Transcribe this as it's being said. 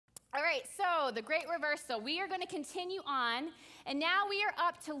right, so the great reversal. We are going to continue on, and now we are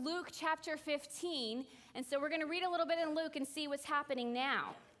up to Luke chapter 15, and so we're going to read a little bit in Luke and see what's happening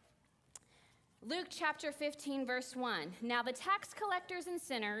now. Luke chapter 15, verse 1. Now the tax collectors and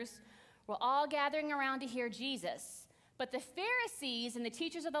sinners were all gathering around to hear Jesus, but the Pharisees and the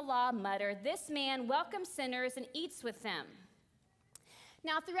teachers of the law muttered, "This man welcomes sinners and eats with them."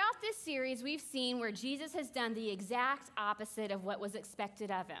 Now, throughout this series, we've seen where Jesus has done the exact opposite of what was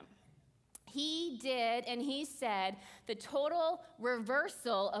expected of him. He did, and he said, the total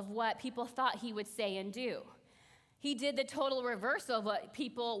reversal of what people thought he would say and do. He did the total reversal of what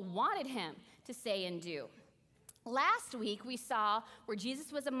people wanted him to say and do. Last week, we saw where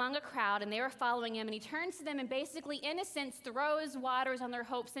Jesus was among a crowd, and they were following him, and he turns to them and basically, in a sense, throws waters on their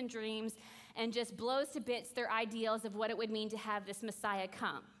hopes and dreams and just blows to bits their ideals of what it would mean to have this Messiah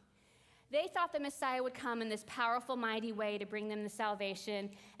come. They thought the Messiah would come in this powerful, mighty way to bring them the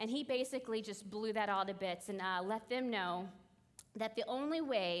salvation, and he basically just blew that all to bits and let them know that the only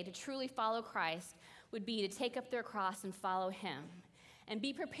way to truly follow Christ would be to take up their cross and follow him and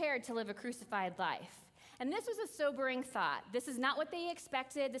be prepared to live a crucified life. And this was a sobering thought. This is not what they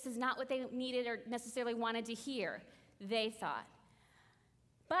expected. This is not what they needed or necessarily wanted to hear, they thought.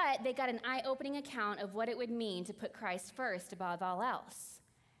 But they got an eye-opening account of what it would mean to put Christ first above all else.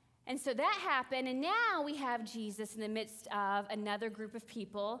 And so that happened, and now we have Jesus in the midst of another group of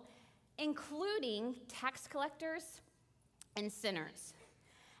people, including tax collectors and sinners.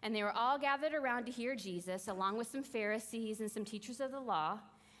 And they were all gathered around to hear Jesus, along with some Pharisees and some teachers of the law.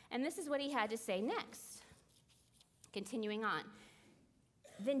 And this is what he had to say next. Continuing on.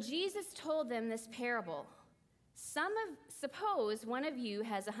 Then Jesus told them this parable. Suppose one of you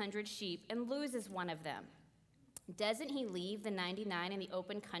has 100 sheep and loses one of them. Doesn't he leave the 99 in the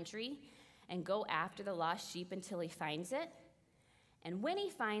open country and go after the lost sheep until he finds it? And when he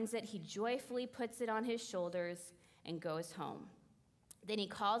finds it, he joyfully puts it on his shoulders and goes home. Then he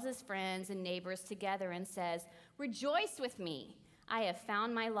calls his friends and neighbors together and says, "Rejoice with me, I have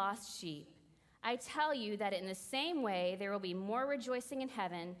found my lost sheep." I tell you that in the same way, there will be more rejoicing in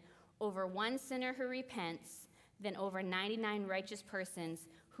heaven over one sinner who repents than over 99 righteous persons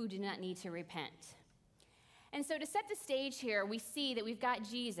who do not need to repent. And so to set the stage here, we see that we've got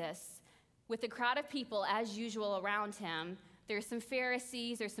Jesus with a crowd of people, as usual, around him. There's some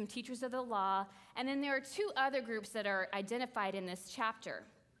Pharisees, there's some teachers of the law, and then there are two other groups that are identified in this chapter,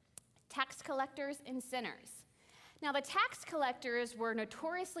 tax collectors and sinners. Now, the tax collectors were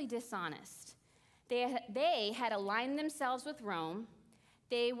notoriously dishonest. They had aligned themselves with Rome.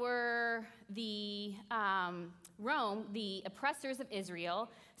 They were the oppressors of Israel,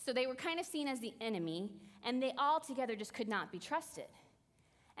 so they were kind of seen as the enemy, and they all together just could not be trusted.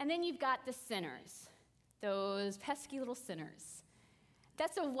 And then you've got the sinners, those pesky little sinners.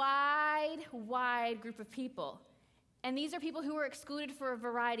 That's a wide group of people. And these are people who were excluded for a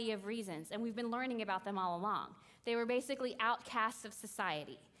variety of reasons, and we've been learning about them all along. They were basically outcasts of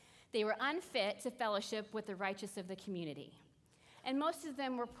society. They were unfit to fellowship with the righteous of the community. And most of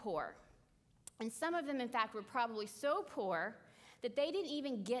them were poor. And some of them, in fact, were probably so poor that they didn't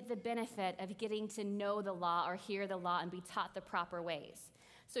even get the benefit of getting to know the law or hear the law and be taught the proper ways.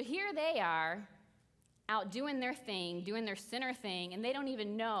 So here they are, out doing their thing, doing their sinner thing, and they don't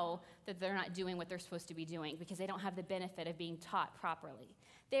even know that they're not doing what they're supposed to be doing because they don't have the benefit of being taught properly.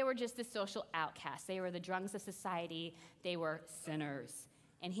 They were just the social outcasts. They were the drunks of society. They were sinners.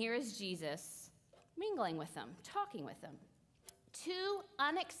 And here is Jesus mingling with them, talking with them. Two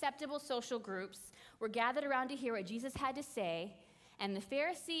unacceptable social groups were gathered around to hear what Jesus had to say, and the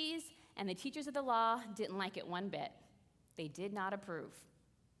Pharisees and the teachers of the law didn't like it one bit. They did not approve.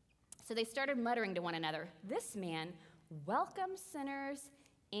 So they started muttering to one another, "This man welcomes sinners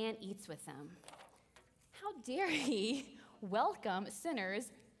and eats with them. How dare he welcome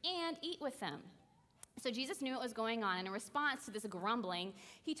sinners and eat with them?" So Jesus knew what was going on, and in response to this grumbling,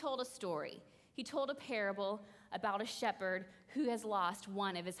 he told a story. He told a parable about a shepherd who has lost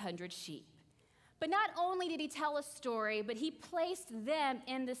one of his 100 sheep. But not only did he tell a story, but he placed them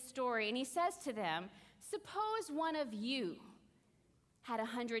in the story, and he says to them, "Suppose one of you had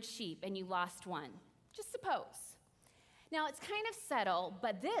 100 sheep and you lost one. Just suppose." Now, it's kind of subtle,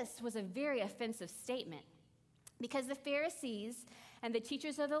 but this was a very offensive statement because the Pharisees and the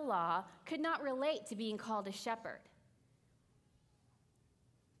teachers of the law could not relate to being called a shepherd.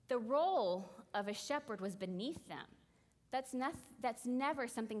 The role of a shepherd was beneath them. That's never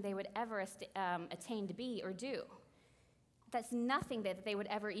something they would ever attain to be or do. That's nothing that they would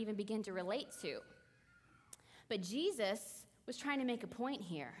ever even begin to relate to. But Jesus was trying to make a point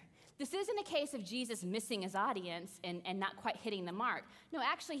here. This isn't a case of Jesus missing his audience and not quite hitting the mark. No,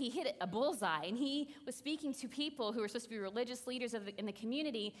 actually, he hit a bullseye, and he was speaking to people who were supposed to be religious leaders in the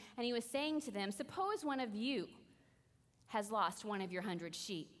community, and he was saying to them, suppose one of you has lost one of your 100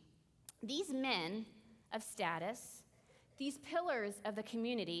 sheep. These men of status, these pillars of the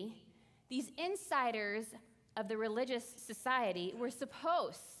community, these insiders of the religious society were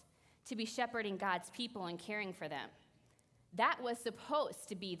supposed to be shepherding God's people and caring for them. That was supposed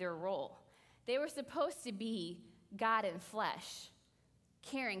to be their role. They were supposed to be God in flesh,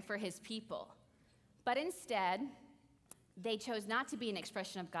 caring for his people. But instead, they chose not to be an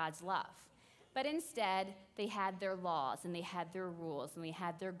expression of God's love. But instead, they had their laws, and they had their rules, and they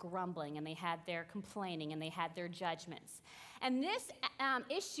had their grumbling, and they had their complaining, and they had their judgments. And this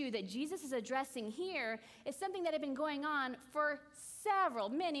issue that Jesus is addressing here is something that had been going on for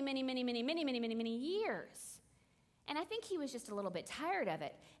many years. And I think he was just a little bit tired of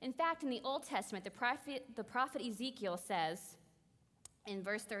it. In fact, in the Old Testament, the prophet Ezekiel says in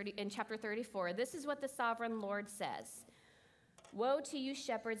chapter 34, this is what the sovereign Lord says. Woe to you,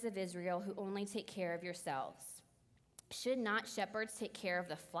 shepherds of Israel, who only take care of yourselves. Should not shepherds take care of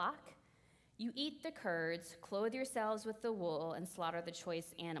the flock? You eat the curds, clothe yourselves with the wool, and slaughter the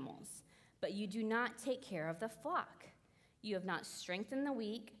choice animals. But you do not take care of the flock. You have not strengthened the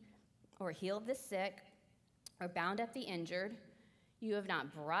weak, or healed the sick, or bound up the injured. You have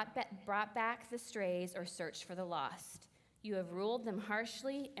not brought back the strays or searched for the lost. You have ruled them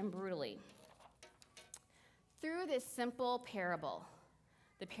harshly and brutally. Through this simple parable,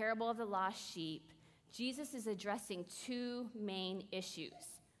 the parable of the lost sheep, Jesus is addressing two main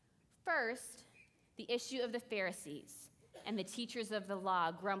issues. First, the issue of the Pharisees and the teachers of the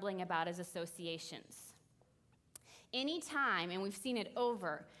law grumbling about his associations. Anytime, and we've seen it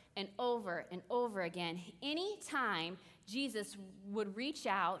over and over and over again, anytime Jesus would reach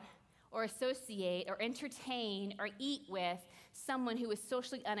out or associate or entertain or eat with someone who was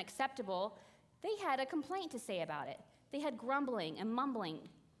socially unacceptable, they had a complaint to say about it. They had grumbling and mumbling.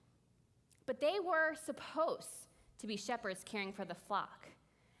 But they were supposed to be shepherds caring for the flock.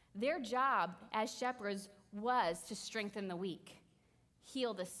 Their job as shepherds was to strengthen the weak,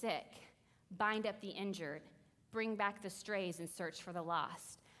 heal the sick, bind up the injured, bring back the strays, and search for the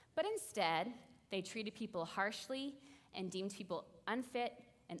lost. But instead, they treated people harshly and deemed people unfit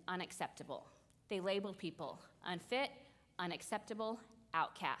and unacceptable. They labeled people unfit, unacceptable,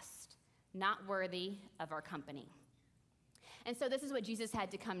 outcast, not worthy of our company. And so this is what Jesus had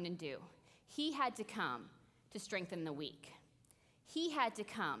to come and do. He had to come to strengthen the weak. He had to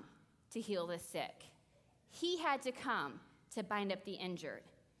come to heal the sick. He had to come to bind up the injured.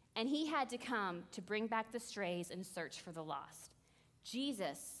 And he had to come to bring back the strays and search for the lost.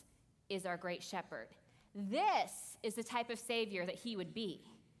 Jesus is our great shepherd. This is the type of Savior that he would be.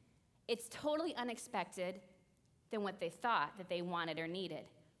 It's totally unexpected than what they thought that they wanted or needed.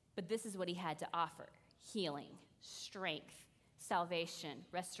 But this is what he had to offer: healing, strength, salvation,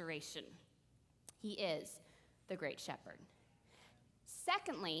 restoration. He is the great shepherd.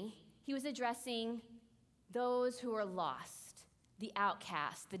 Secondly, he was addressing those who are lost, the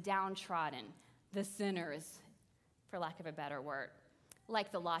outcasts, the downtrodden, the sinners, for lack of a better word,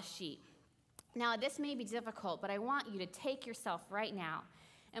 like the lost sheep. Now, this may be difficult, but I want you to take yourself right now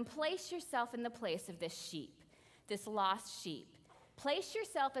and place yourself in the place of this sheep, this lost sheep. Place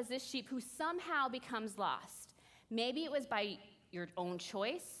yourself as this sheep who somehow becomes lost. Maybe it was by your own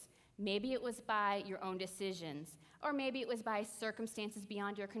choice, maybe it was by your own decisions, or maybe it was by circumstances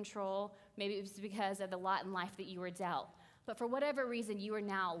beyond your control, maybe it was because of the lot in life that you were dealt. But for whatever reason, you are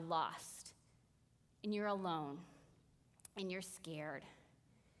now lost, and you're alone, and you're scared,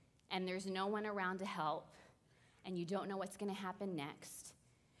 and there's no one around to help, and you don't know what's going to happen next.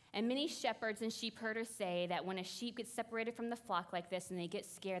 And many shepherds and sheep herders say that when a sheep gets separated from the flock like this and they get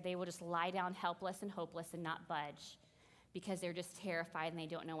scared, they will just lie down helpless and hopeless and not budge because they're just terrified and they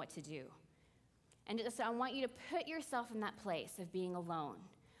don't know what to do. And so I want you to put yourself in that place of being alone,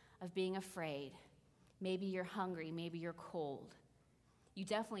 of being afraid. Maybe you're hungry, maybe you're cold. You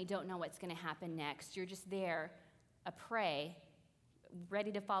definitely don't know what's going to happen next. You're just there, a prey,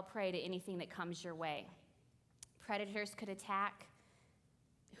 ready to fall prey to anything that comes your way. Predators could attack.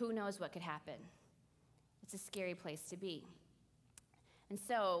 Who knows what could happen? It's a scary place to be. And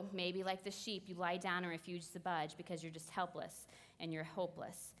so, maybe like the sheep, you lie down and refuse to budge because you're just helpless and you're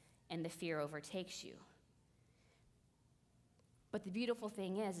hopeless and the fear overtakes you. But the beautiful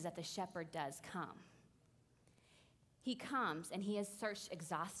thing is that the shepherd does come. He comes and he has searched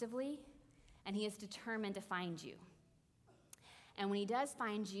exhaustively and he is determined to find you. And when he does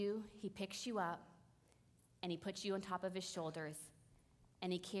find you, he picks you up and he puts you on top of his shoulders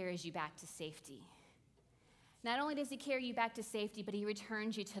and he carries you back to safety. Not only does he carry you back to safety, but he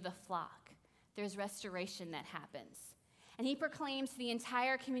returns you to the flock. There's restoration that happens. And he proclaims to the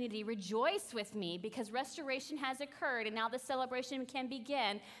entire community, rejoice with me because restoration has occurred and now the celebration can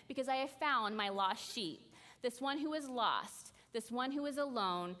begin because I have found my lost sheep. This one who was lost, this one who was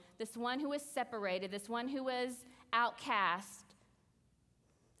alone, this one who was separated, this one who was outcast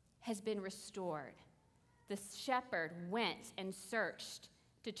has been restored. The shepherd went and searched,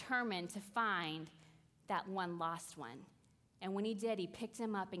 determined to find that one lost one. And when he did, he picked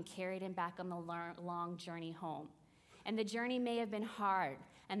him up and carried him back on the long journey home. And the journey may have been hard,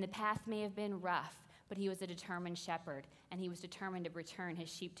 and the path may have been rough, but he was a determined shepherd, and he was determined to return his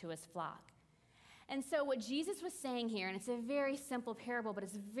sheep to his flock. And so what Jesus was saying here, and it's a very simple parable, but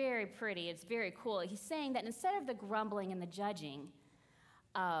it's very pretty, it's very cool. He's saying that instead of the grumbling and the judging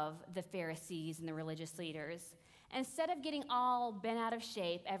of the Pharisees and the religious leaders, instead of getting all bent out of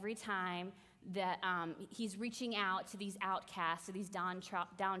shape every time that he's reaching out to these outcasts, to these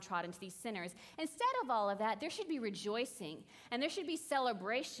downtrodden, to these sinners. Instead of all of that, there should be rejoicing, and there should be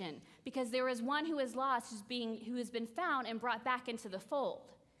celebration, because there is one who is lost who has been found and brought back into the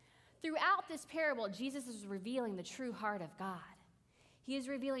fold. Throughout this parable, Jesus is revealing the true heart of God. He is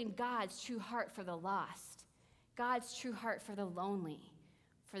revealing God's true heart for the lost, God's true heart for the lonely,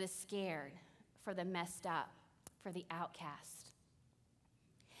 for the scared, for the messed up, for the outcast.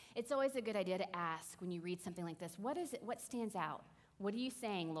 It's always a good idea to ask when you read something like this, what is it? What stands out? What are you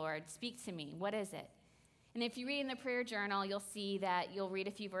saying, Lord? Speak to me. What is it? And if you read in the prayer journal, you'll see that you'll read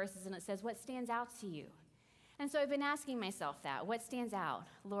a few verses and it says, what stands out to you? And so I've been asking myself that. What stands out?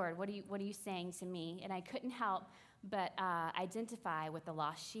 Lord, what are you saying to me? And I couldn't help but identify with the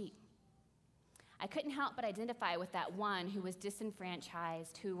lost sheep. I couldn't help but identify with that one who was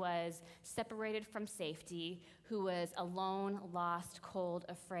disenfranchised, who was separated from safety, who was alone, lost, cold,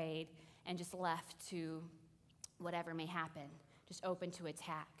 afraid, and just left to whatever may happen, just open to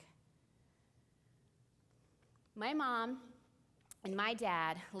attack. My mom and my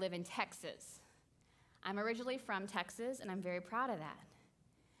dad live in Texas. I'm originally from Texas, and I'm very proud of that.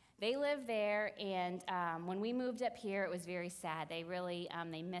 They live there, and when we moved up here, it was very sad. They really,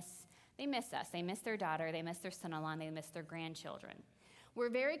 they miss us. They miss their daughter. They miss their son-in-law. They miss their grandchildren. We're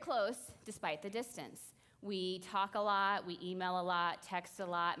very close despite the distance. We talk a lot. We email a lot, text a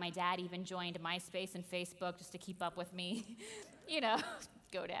lot. My dad even joined MySpace and Facebook just to keep up with me.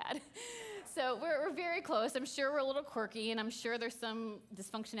 Go Dad. So we're very close. I'm sure we're a little quirky, and I'm sure there's some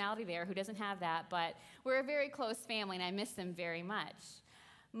dysfunctionality there. Who doesn't have that? But we're a very close family, and I miss them very much.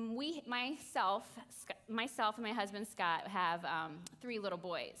 Myself and my husband Scott have 3 little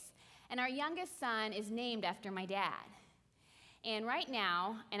boys. And our youngest son is named after my dad. And right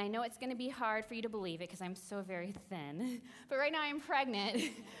now, and I know it's going to be hard for you to believe it because I'm so very thin, but right now I'm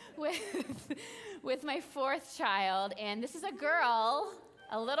pregnant with my 4th child. And this is a girl,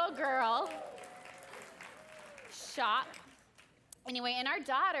 a little girl. Shock. Anyway, and our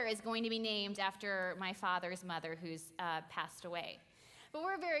daughter is going to be named after my father's mother who's passed away. But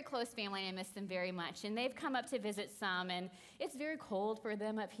we're a very close family, and I miss them very much. And they've come up to visit some, and it's very cold for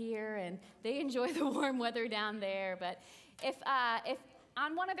them up here, and they enjoy the warm weather down there. But if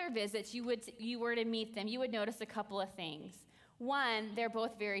on one of their visits you were to meet them, you would notice a couple of things. One, they're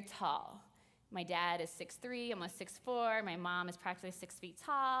both very tall. My dad is 6'3", almost 6'4". My mom is practically 6 feet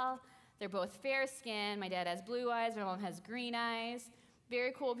tall. They're both fair-skinned. My dad has blue eyes. My mom has green eyes.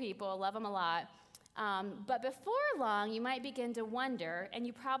 Very cool people. Love them a lot. But before long, you might begin to wonder, and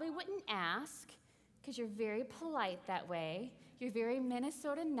you probably wouldn't ask, because you're very polite that way. You're very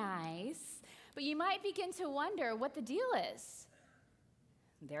Minnesota nice. But you might begin to wonder what the deal is.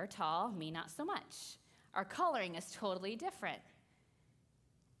 They're tall, me not so much. Our coloring is totally different.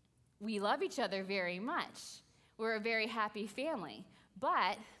 We love each other very much. We're a very happy family.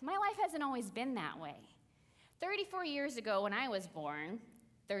 But my life hasn't always been that way. 34 years ago when I was born,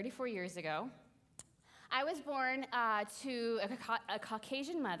 I was born to a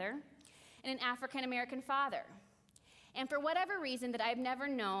Caucasian mother and an African-American father. And for whatever reason that I've never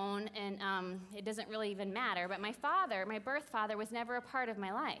known, and it doesn't really even matter, but my birth father, was never a part of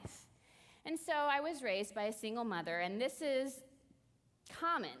my life. And so I was raised by a single mother, and this is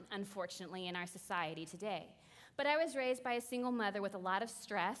common, unfortunately, in our society today. But I was raised by a single mother with a lot of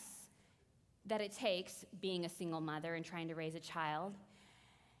stress that it takes being a single mother and trying to raise a child.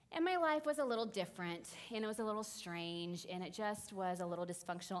 And my life was a little different, and it was a little strange, and it just was a little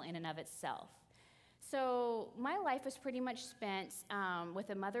dysfunctional in and of itself. So my life was pretty much spent with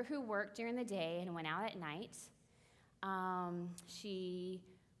a mother who worked during the day and went out at night. She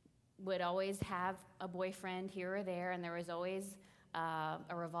would always have a boyfriend here or there, and there was always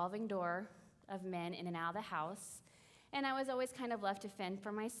a revolving door of men in and out of the house. And I was always kind of left to fend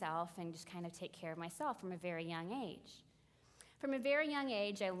for myself and just kind of take care of myself from a very young age. From a very young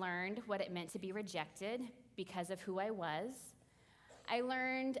age, I learned what it meant to be rejected because of who I was. I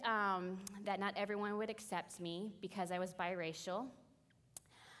learned that not everyone would accept me because I was biracial.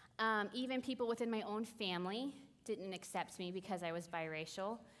 Even people within my own family didn't accept me because I was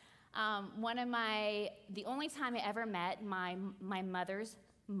biracial. The only time I ever met my mother's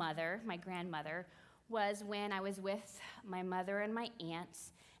mother, my grandmother, was when I was with my mother and my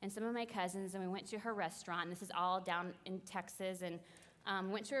aunts and some of my cousins, and we went to her restaurant. And this is all down in Texas, and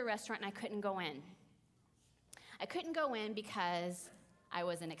went to a restaurant, and I couldn't go in. I couldn't go in because I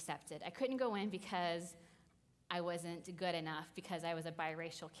wasn't accepted. I couldn't go in because I wasn't good enough because I was a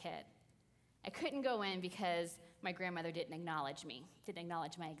biracial kid. I couldn't go in because my grandmother didn't acknowledge me, didn't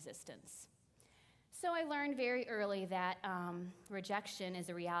acknowledge my existence. So I learned very early that rejection is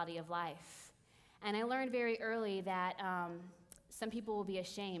a reality of life. And I learned very early that some people will be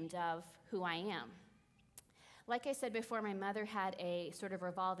ashamed of who I am. Like I said before, my mother had a sort of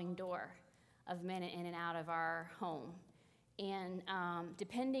revolving door of men in and out of our home. And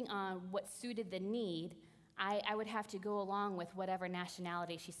depending on what suited the need, I would have to go along with whatever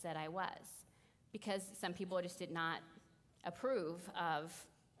nationality she said I was, because some people just did not approve of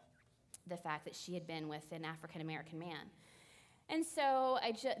the fact that she had been with an African-American man. And so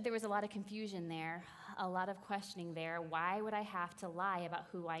there was a lot of confusion there, a lot of questioning there. Why would I have to lie about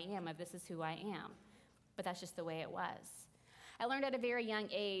who I am if this is who I am? But that's just the way it was. I learned at a very young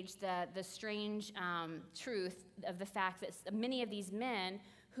age the strange truth of the fact that many of these men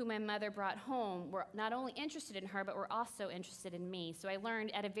who my mother brought home were not only interested in her, but were also interested in me. So I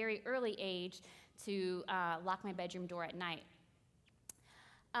learned at a very early age to lock my bedroom door at night.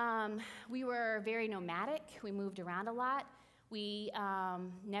 We were very nomadic. We moved around a lot. We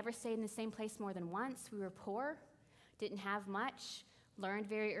never stayed in the same place more than once. We were poor, didn't have much, learned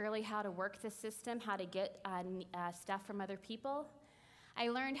very early how to work the system, how to get stuff from other people. I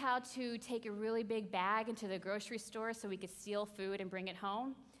learned how to take a really big bag into the grocery store so we could steal food and bring it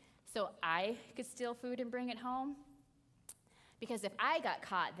home, so I could steal food and bring it home. Because if I got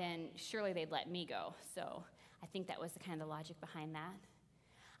caught, then surely they'd let me go. So I think that was the kind of logic behind that.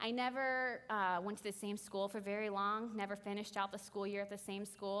 I never went to the same school for very long, never finished out the school year at the same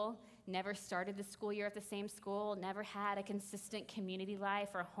school, never started the school year at the same school, never had a consistent community life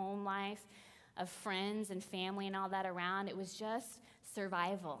or home life of friends and family and all that around. It was just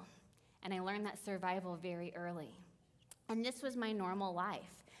survival. And I learned that survival very early. And this was my normal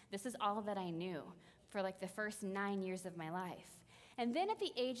life. This is all that I knew for like the first 9 years of my life. And then at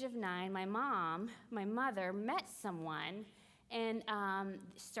the age of 9, my mother, met someone and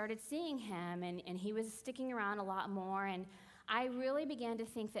started seeing him, and he was sticking around a lot more, and I really began to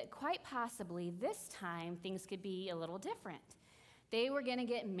think that quite possibly this time things could be a little different. They were going to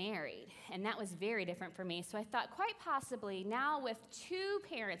get married, and that was very different for me. So I thought quite possibly now with 2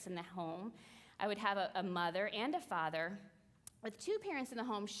 parents in the home, I would have a mother and a father. With 2 parents in the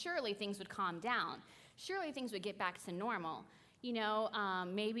home, surely things would calm down. Surely things would get back to normal. You know,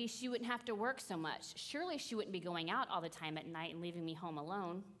 maybe she wouldn't have to work so much. Surely she wouldn't be going out all the time at night and leaving me home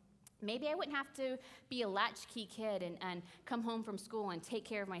alone. Maybe I wouldn't have to be a latchkey kid and come home from school and take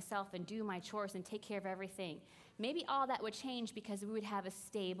care of myself and do my chores and take care of everything. Maybe all that would change because we would have a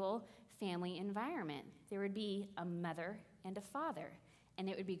stable family environment. There would be a mother and a father, and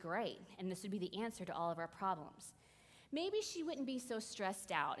it would be great, and this would be the answer to all of our problems. Maybe she wouldn't be so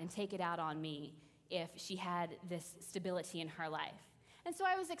stressed out and take it out on me if she had this stability in her life. And so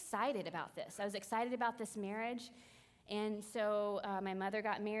I was excited about this. I was excited about this marriage. And so my mother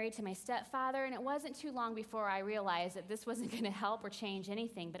got married to my stepfather, and it wasn't too long before I realized that this wasn't going to help or change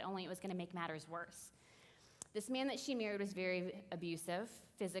anything, but only it was going to make matters worse. This man that she married was very abusive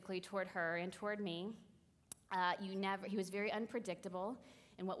physically toward her and toward me. He was very unpredictable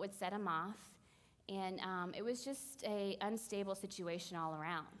in what would set him off, and it was just an unstable situation all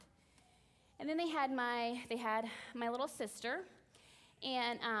around. And then they had my little sister,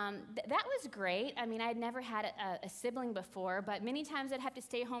 and that was great. I mean, I'd never had a sibling before, but many times I'd have to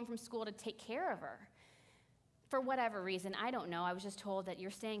stay home from school to take care of her. For whatever reason, I don't know. I was just told that you're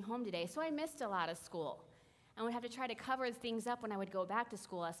staying home today, so I missed a lot of school. I would have to try to cover things up when I would go back to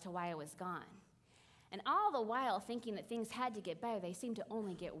school as to why I was gone. And all the while thinking that things had to get better, they seemed to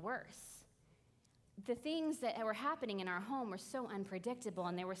only get worse. The things that were happening in our home were so unpredictable,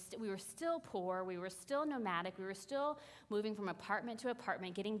 and we were still poor, we were still nomadic, we were still moving from apartment to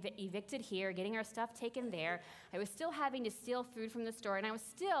apartment, getting evicted here, getting our stuff taken there. I was still having to steal food from the store, and I was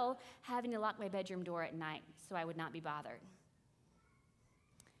still having to lock my bedroom door at night so I would not be bothered.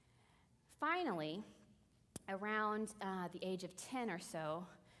 Finally, around the age of 10 or so,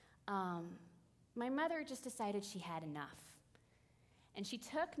 my mother just decided she had enough. And she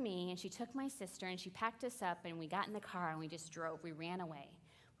took me and she took my sister and she packed us up and we got in the car and we just drove. We ran away.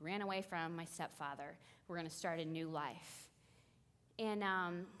 We ran away from my stepfather. We're going to start a new life. And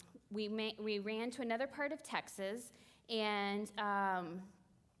we ran to another part of Texas, and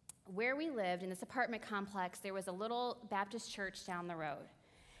where we lived in this apartment complex, there was a little Baptist church down the road.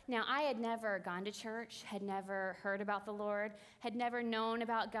 Now, I had never gone to church, had never heard about the Lord, had never known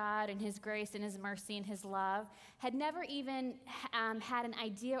about God and His grace and His mercy and His love, had never even had an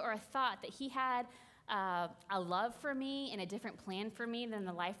idea or a thought that He had a love for me and a different plan for me than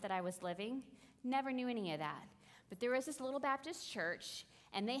the life that I was living. Never knew any of that. But there was this little Baptist church,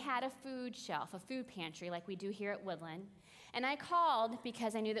 and they had a food shelf, a food pantry like we do here at Woodland. And I called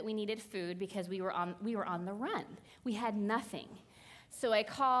because I knew that we needed food because we were on the run. We had nothing. So I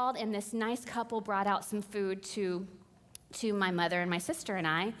called, and this nice couple brought out some food to my mother and my sister and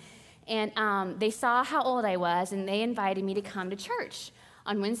I. And they saw how old I was, and they invited me to come to church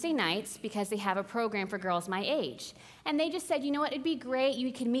on Wednesday nights because they have a program for girls my age. And they just said, you know what, it'd be great.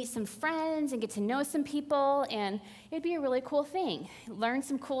 You could meet some friends and get to know some people, and it'd be a really cool thing. Learn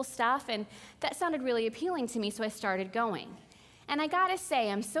some cool stuff, and that sounded really appealing to me, so I started going. And I gotta say,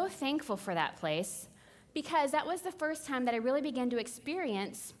 I'm so thankful for that place because that was the first time that I really began to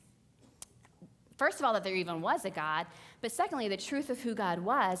experience, first of all, that there even was a God, but secondly, the truth of who God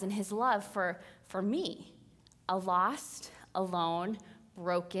was and His love for me, a lost, alone,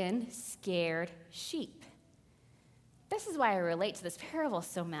 broken, scared sheep. This is why I relate to this parable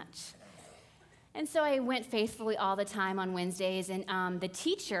so much. And so I went faithfully all the time on Wednesdays, and the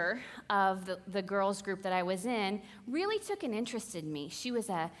teacher of the girls group that I was in really took an interest in me. She was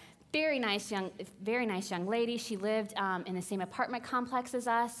a very nice young lady. She lived in the same apartment complex as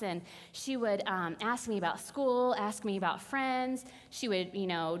us, and she would ask me about school, ask me about friends. She would,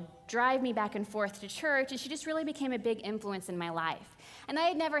 drive me back and forth to church, and she just really became a big influence in my life. And I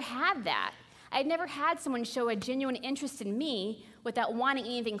had never had that. I had never had someone show a genuine interest in me without wanting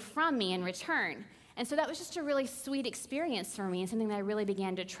anything from me in return. And so that was just a really sweet experience for me and something that I really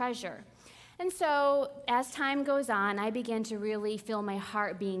began to treasure. And so as time goes on, I began to really feel my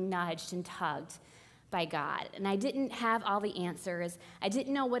heart being nudged and tugged by God. And I didn't have all the answers. I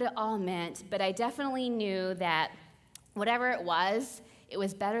didn't know what it all meant, but I definitely knew that whatever it was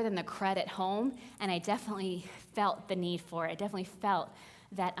better than the crud at home, and I definitely felt the need for it. I definitely felt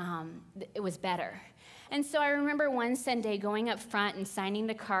that it was better. And so I remember one Sunday going up front and signing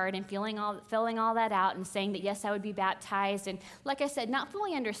the card and filling all that out and saying that, yes, I would be baptized. And like I said, not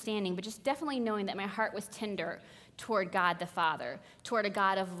fully understanding, but just definitely knowing that my heart was tender toward God the Father, toward a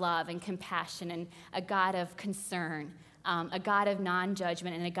God of love and compassion and a God of concern, a God of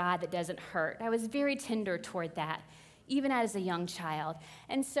non-judgment and a God that doesn't hurt. I was very tender toward that, even as a young child.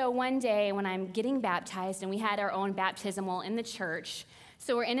 And so one day when I'm getting baptized, and we had our own baptismal in the church,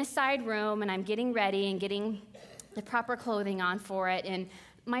 so we're in a side room, and I'm getting ready and getting the proper clothing on for it, and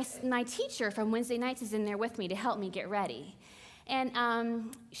my teacher from Wednesday nights is in there with me to help me get ready.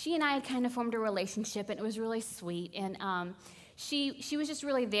 And she and I had kind of formed a relationship, and it was really sweet, and she was just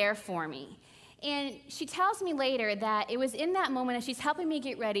really there for me. And she tells me later that it was in that moment as she's helping me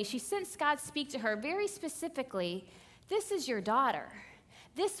get ready, she sensed God speak to her very specifically, "This is your daughter.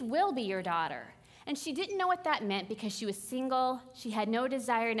 This will be your daughter." And she didn't know what that meant because she was single. She had no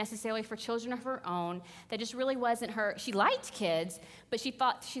desire necessarily for children of her own. That just really wasn't her. She liked kids, but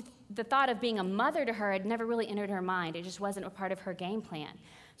the thought of being a mother to her had never really entered her mind. It just wasn't a part of her game plan.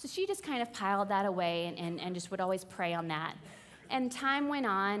 So she just kind of piled that away and just would always pray on that. And time went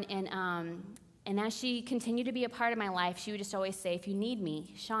on, and as she continued to be a part of my life, she would just always say, "If you need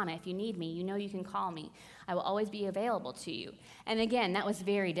me, Shawna, if you need me, you know you can call me. I will always be available to you." And again, that was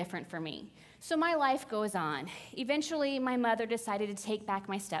very different for me. So my life goes on. Eventually, my mother decided to take back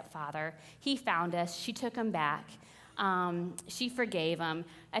my stepfather. He found us. She took him back. She forgave him.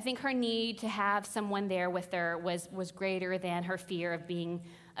 I think her need to have someone there with her was greater than her fear of being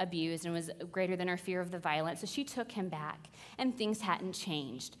abused and was greater than her fear of the violence. So she took him back, and things hadn't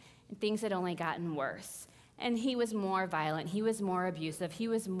changed. And things had only gotten worse. And he was more violent. He was more abusive. He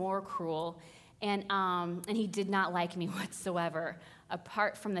was more cruel. And he did not like me whatsoever,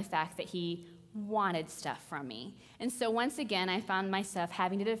 apart from the fact that he wanted stuff from me. And so once again, I found myself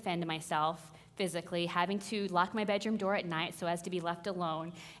having to defend myself physically, having to lock my bedroom door at night so as to be left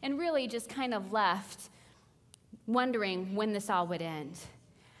alone, and really just kind of left wondering when this all would end.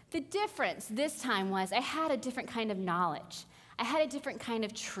 The difference this time was I had a different kind of knowledge. I had a different kind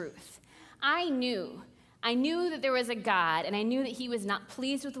of truth. I knew I knew that there was a God, and I knew that he was not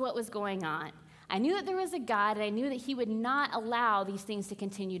pleased with what was going on. I knew that there was a God, and I knew that he would not allow these things to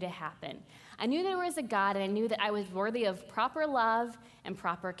continue to happen. I knew there was a God, and I knew that I was worthy of proper love and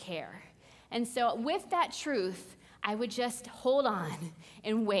proper care. And so with that truth, I would just hold on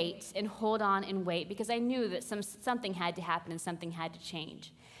and wait and hold on and wait because I knew that something had to happen and something had to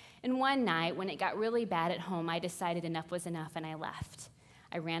change. And one night, when it got really bad at home, I decided enough was enough, and I left.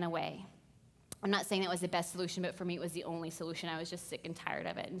 I ran away. I'm not saying that was the best solution, but for me, it was the only solution. I was just sick and tired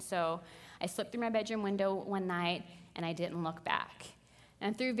of it. And so I slipped through my bedroom window one night, and I didn't look back.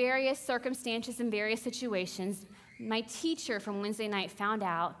 And through various circumstances and various situations, my teacher from Wednesday night found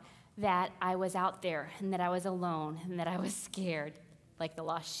out that I was out there and that I was alone and that I was scared, like the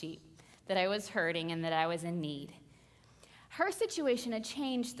lost sheep, that I was hurting and that I was in need. Her situation had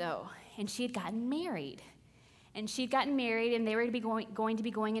changed, though, and she had gotten married. And she'd gotten married, and they were going to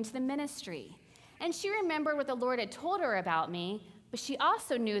be going into the ministry. And she remembered what the Lord had told her about me, but she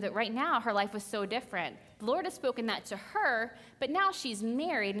also knew that right now her life was so different. The Lord had spoken that to her, but now she's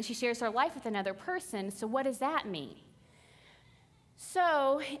married, and she shares her life with another person, so what does that mean?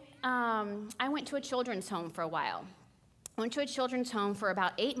 So I went to a children's home for a while. I went to a children's home for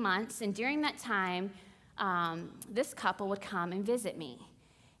about 8 months, and during that time, this couple would come and visit me.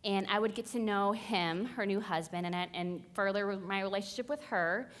 And I would get to know him, her new husband, and further my relationship with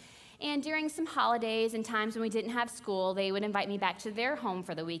her. And during some holidays and times when we didn't have school, they would invite me back to their home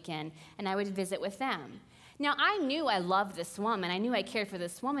for the weekend, and I would visit with them. Now, I knew I loved this woman. I knew I cared for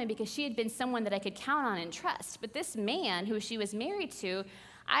this woman because she had been someone that I could count on and trust. But this man who she was married to,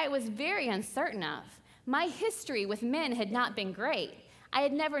 I was very uncertain of. My history with men had not been great. I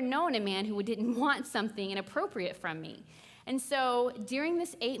had never known a man who didn't want something inappropriate from me. And so during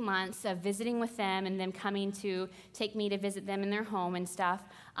this 8 months of visiting with them and them coming to take me to visit them in their home and stuff,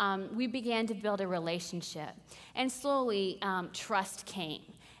 we began to build a relationship. And slowly, trust came.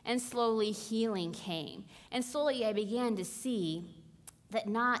 And slowly, healing came. And slowly, I began to see that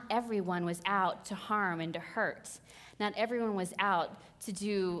not everyone was out to harm and to hurt. Not everyone was out to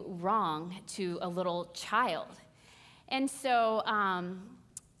do wrong to a little child. And so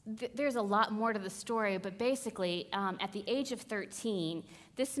there's a lot more to the story, but basically, at the age of 13,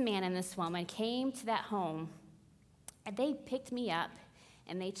 this man and this woman came to that home, and they picked me up,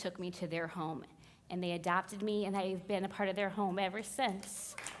 and they took me to their home, and they adopted me, and I've been a part of their home ever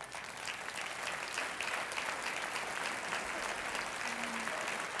since.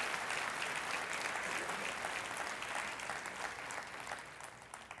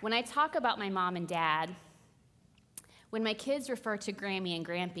 When I talk about my mom and dad, when my kids refer to Grammy and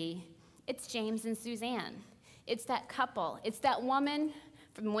Grampy, it's James and Suzanne. It's that couple. It's that woman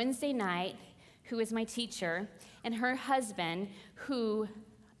from Wednesday night who is my teacher, and her husband who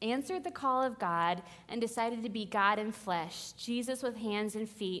answered the call of God and decided to be God in flesh, Jesus with hands and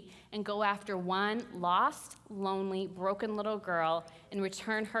feet, and go after one lost, lonely, broken little girl and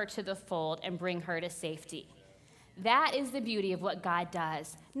return her to the fold and bring her to safety. That is the beauty of what God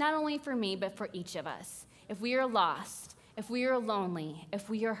does, not only for me, but for each of us. If we are lost, if we are lonely, if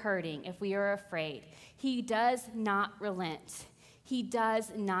we are hurting, if we are afraid, he does not relent. He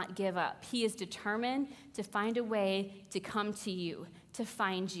does not give up. He is determined to find a way to come to you, to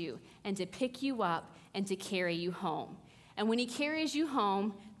find you, and to pick you up and to carry you home. And when he carries you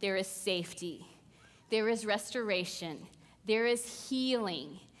home, there is safety. There is restoration. There is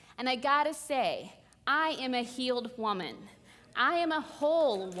healing. And I gotta say, I am a healed woman. I am a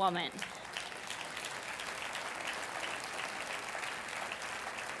whole woman.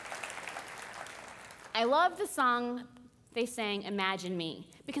 I love the song they sang, Imagine Me,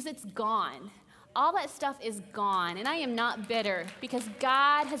 because it's gone. All that stuff is gone, and I am not bitter because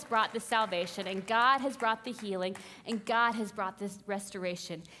God has brought the salvation, and God has brought the healing, and God has brought this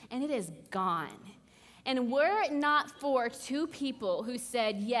restoration, and it is gone. And were it not for two people who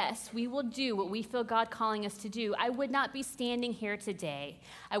said, yes, we will do what we feel God calling us to do, I would not be standing here today.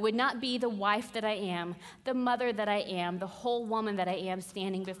 I would not be the wife that I am, the mother that I am, the whole woman that I am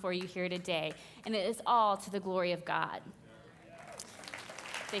standing before you here today. And it is all to the glory of God.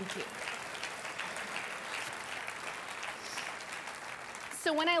 Thank you.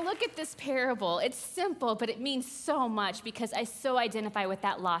 So when I look at this parable, it's simple, but it means so much because I so identify with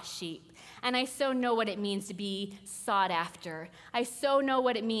that lost sheep. And I so know what it means to be sought after. I so know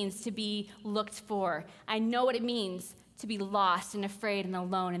what it means to be looked for. I know what it means to be lost and afraid and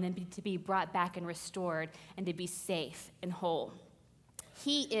alone and then to be brought back and restored and to be safe and whole.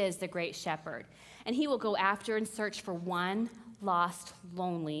 He is the great shepherd, and he will go after and search for one lost,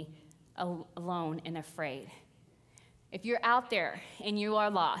 lonely, alone, and afraid. If you're out there and you are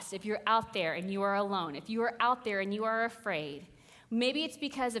lost, if you're out there and you are alone, if you are out there and you are afraid, maybe it's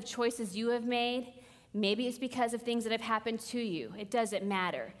because of choices you have made, maybe it's because of things that have happened to you. It doesn't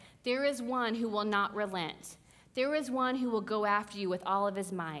matter. There is one who will not relent. There is one who will go after you with all of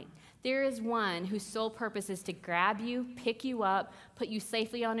his might. There is one whose sole purpose is to grab you, pick you up, put you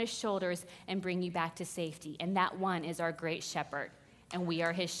safely on his shoulders, and bring you back to safety. And that one is our great shepherd, and we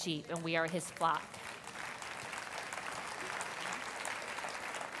are his sheep, and we are his flock.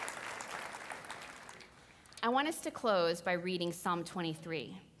 I want us to close by reading Psalm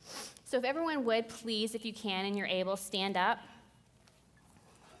 23. So if everyone would, please, if you can and you're able, stand up.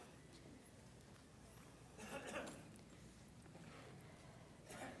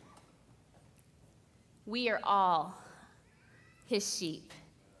 We are all his sheep.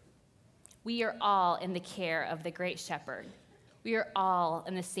 We are all in the care of the great shepherd. We are all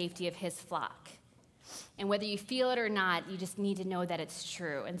in the safety of his flock. And whether you feel it or not, you just need to know that it's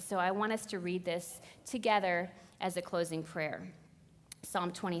true. And so I want us to read this together as a closing prayer.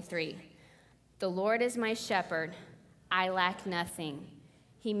 Psalm 23. The Lord is my shepherd, I lack nothing.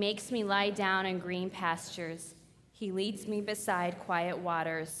 He makes me lie down in green pastures. He leads me beside quiet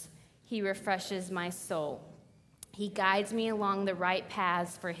waters. He refreshes my soul. He guides me along the right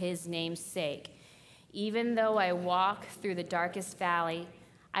paths for his name's sake. Even though I walk through the darkest valley,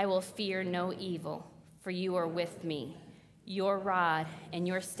 I will fear no evil, for you are with me. Your rod and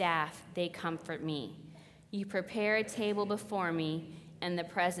your staff, they comfort me. You prepare a table before me in the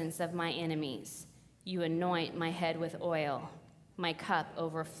presence of my enemies. You anoint my head with oil. My cup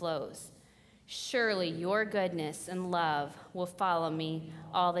overflows. Surely your goodness and love will follow me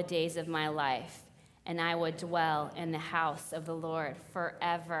all the days of my life, and I will dwell in the house of the Lord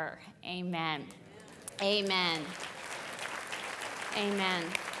forever. Amen. Amen. Amen.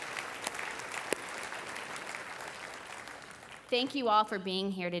 Thank you all for being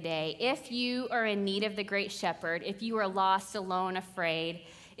here today. If you are in need of the great shepherd, if you are lost, alone, afraid,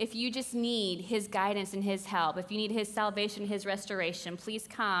 if you just need his guidance and his help, if you need his salvation, his restoration, please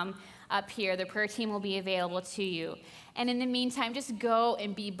come up here. The prayer team will be available to you. And in the meantime, just go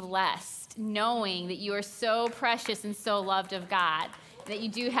and be blessed, knowing that you are so precious and so loved of God, that you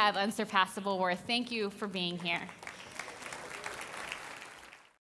do have unsurpassable worth. Thank you for being here.